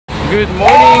Good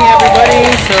morning,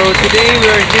 everybody. So today we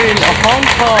are here in Hong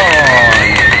Kong,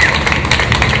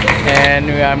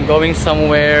 and I'm going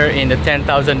somewhere in the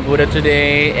 10,000 Buddha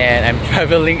today, and I'm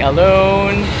traveling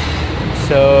alone.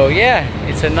 So yeah,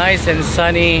 it's a nice and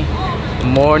sunny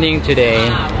morning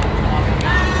today.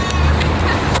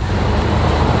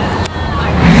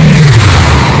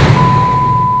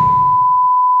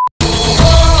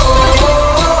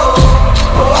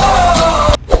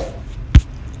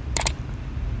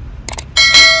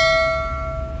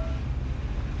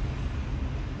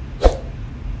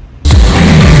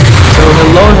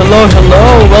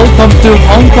 Hello! Welcome to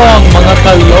Hong Kong, mga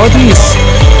kalodis!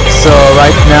 So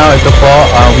right now, ito po,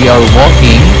 we are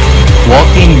walking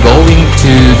going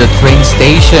to the train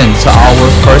station. So our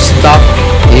first stop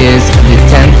is the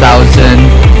 10,000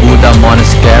 Buddha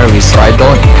Monastery. So I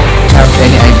don't have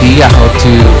any idea how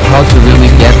to really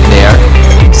get there.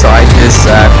 So I just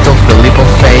took the leap of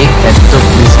faith and took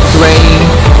this train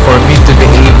for me to be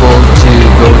able to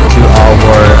go to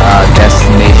our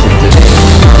destination today,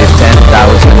 the 10,000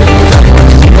 Buddha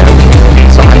Monastery.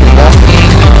 So I'm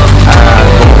walking,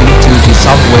 going to the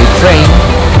subway train,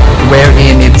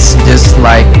 wherein it's just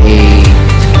like a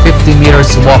 50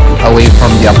 meters walk away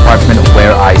from the apartment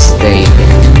where I stay.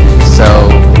 So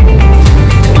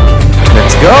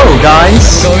let's go,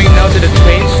 guys! I'm going now to the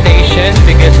train station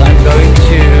because I'm going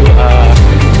to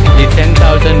the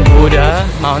 10,000 Buddha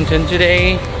mountain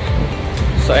today.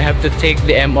 So I have to take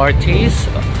the MRTs.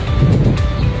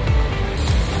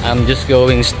 I'm just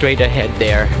going straight ahead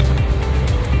there.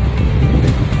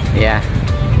 Yeah.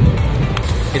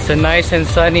 It's a nice and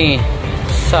sunny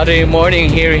Saturday morning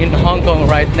here in Hong Kong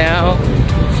right now.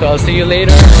 So I'll see you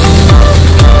later.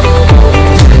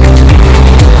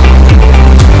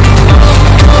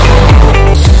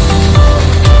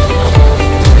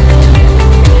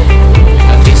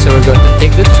 Okay, so we're going to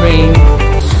take the train.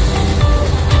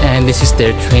 And this is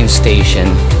their train station.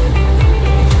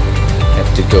 Have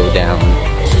to go down.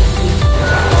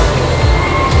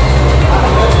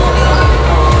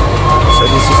 So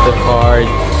this is the card.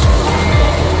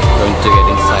 Going to get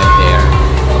inside there.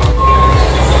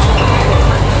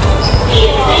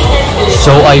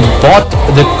 So I bought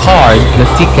the card, the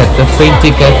ticket, the train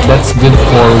ticket. That's good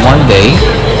for 1 day,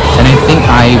 and I think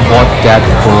I bought that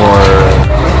for,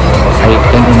 I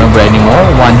can't remember anymore,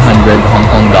 100 Hong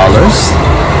Kong dollars.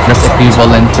 That's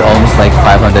equivalent to almost like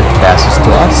 500 pesos to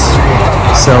us.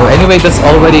 So anyway, that's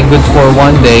already good for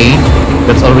 1 day.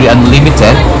 That's already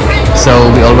unlimited. So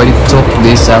we already took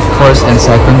this first and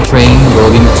second train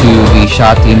going to the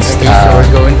Shatin's So we're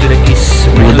going to the East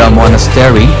Buddha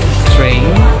Monastery train.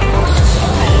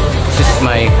 This is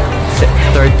my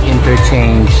third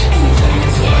interchange.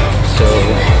 So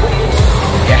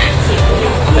yeah,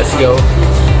 let's go.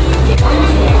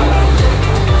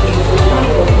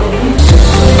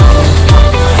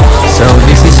 So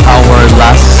this is our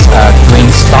last train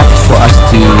stop for us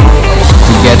to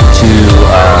get to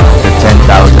the 10,000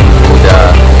 Buddha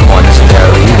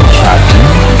Monastery in Shatin.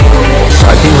 So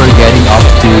I think we're getting off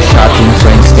to Shatin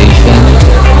train station.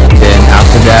 Then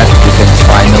after that, we can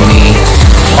finally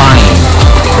find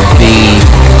the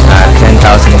 10,000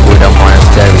 Buddha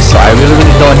Monastery. So I really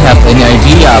don't have any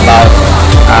idea about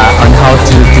on how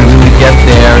to really get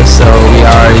there. So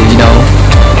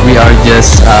we are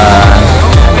just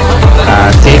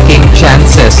taking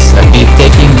chances,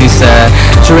 taking these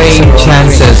train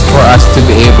chances for us to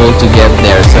be able to get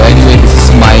there. So anyway, this is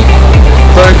my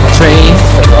third train,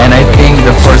 and I think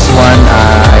the first one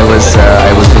I was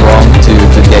wrong to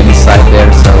get inside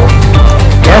there. So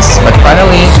yes, but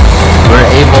finally we're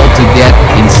able to get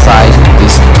inside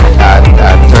this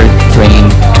third train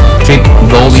trip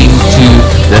going to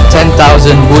the 10,000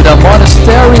 Buddha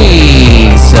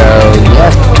Monastery. So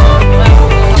yes.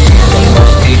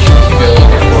 Station to go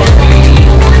before we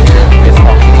get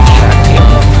off to Shatin,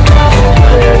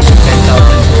 where the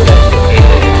 10,000 Buddha is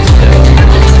located. So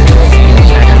see you in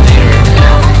Shatin later.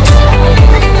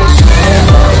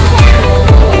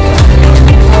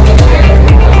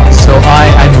 So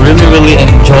I'm really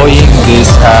enjoying this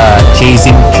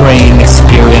chasing train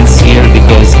experience here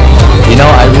because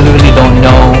I really don't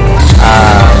know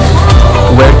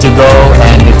where to go,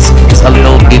 and it's a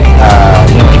little bit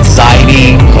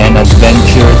exciting and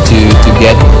adventure to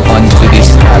get onto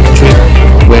this trip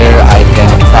where I can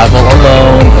travel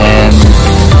alone and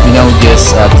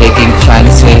just taking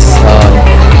chances on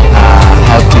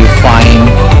how to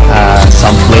find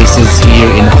some places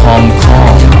here in Hong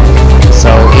Kong. So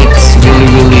it's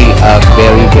really a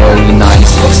very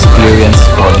nice experience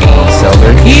for me. So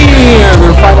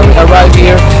we're finally arrived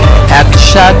here at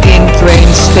Shatin train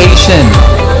station.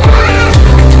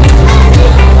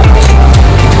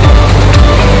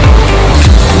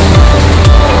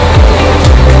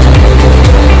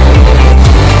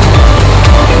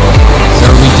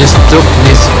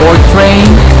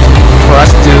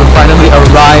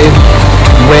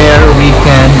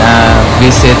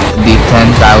 visit the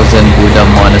 10,000 Buddha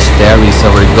Monastery. So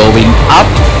we're going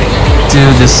up to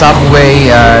the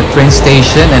subway train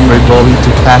station, and we're going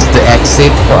to pass the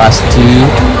exit for us to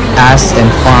ask and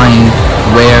find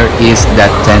where is that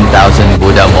 10,000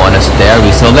 Buddha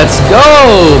Monastery. So let's go,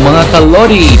 mga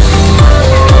kalodi!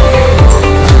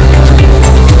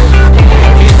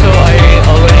 So I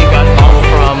already got off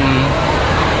from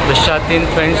the Shatin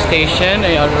train station.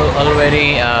 I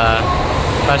already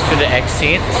passed to the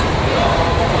exit.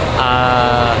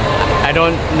 I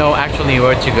don't know actually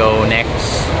where to go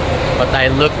next, but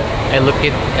I look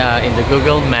it in the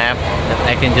Google map that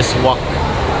I can just walk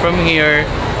from here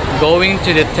going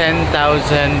to the 10,000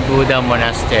 Buddha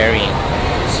Monastery.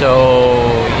 So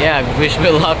yeah, wish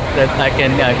me luck that I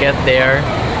can get there.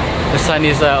 The sun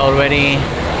is already,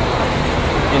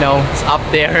 you know, it's up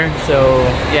there, so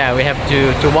yeah, we have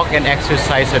to walk and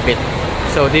exercise a bit.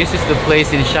 So this is the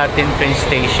place in Shatin train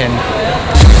station.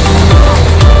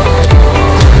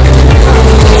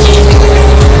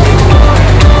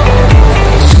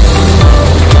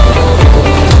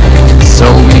 So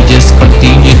we just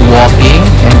continued walking,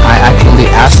 and I actually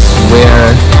asked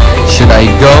where should I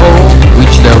go,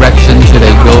 which direction should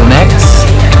I go next.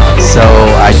 So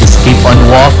I just keep on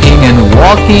walking and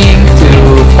walking to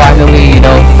finally, you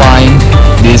know, find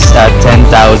this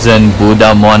 10,000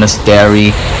 Buddha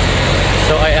Monastery.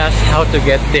 So I asked how to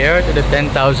get there to the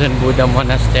 10,000 Buddha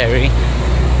Monastery.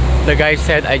 The guy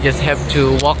said I just have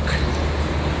to walk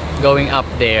going up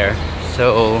there.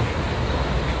 So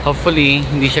hopefully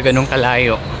hindi siya ganun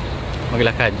kalayo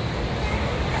maglakad.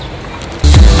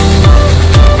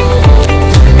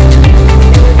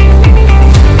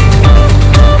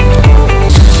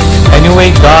 Anyway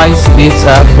guys, this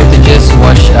footages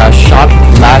was shot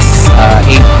last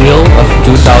April of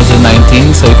 2019.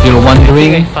 So if you're I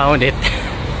wondering, found it.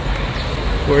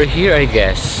 We're here, I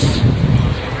guess.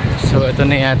 So ito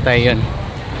na yata yun.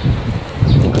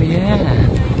 Oh yeah.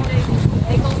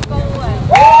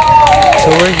 So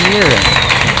we're here.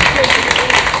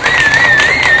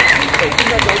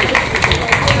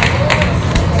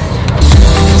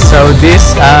 so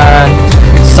this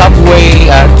subway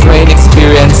train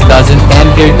experience doesn't end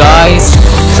here, guys.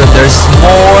 So there's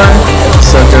more.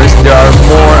 So there are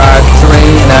more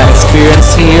train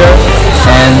experience here.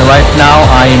 And right now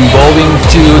I am going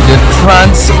to the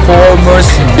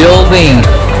Transformers building,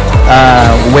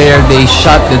 where they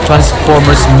shot the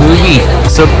Transformers movie.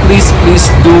 So please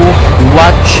do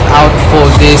watch out for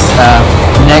this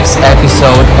next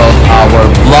episode of our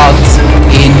vlogs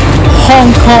in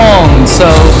Hong Kong. So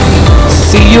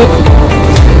see you.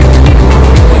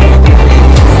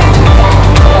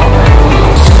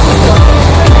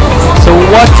 So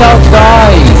watch out,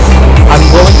 guys. I'm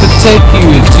going to take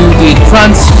you to the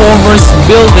Transformers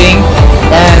building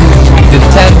and the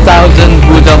 10,000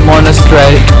 Buddha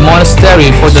Monastery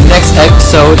for the next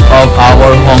episode of our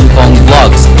Hong Kong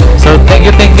vlogs. So thank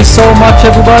you so much,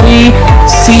 everybody.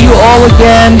 See you all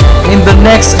again in the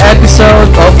next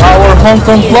episode of our Hong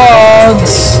Kong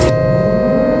vlogs.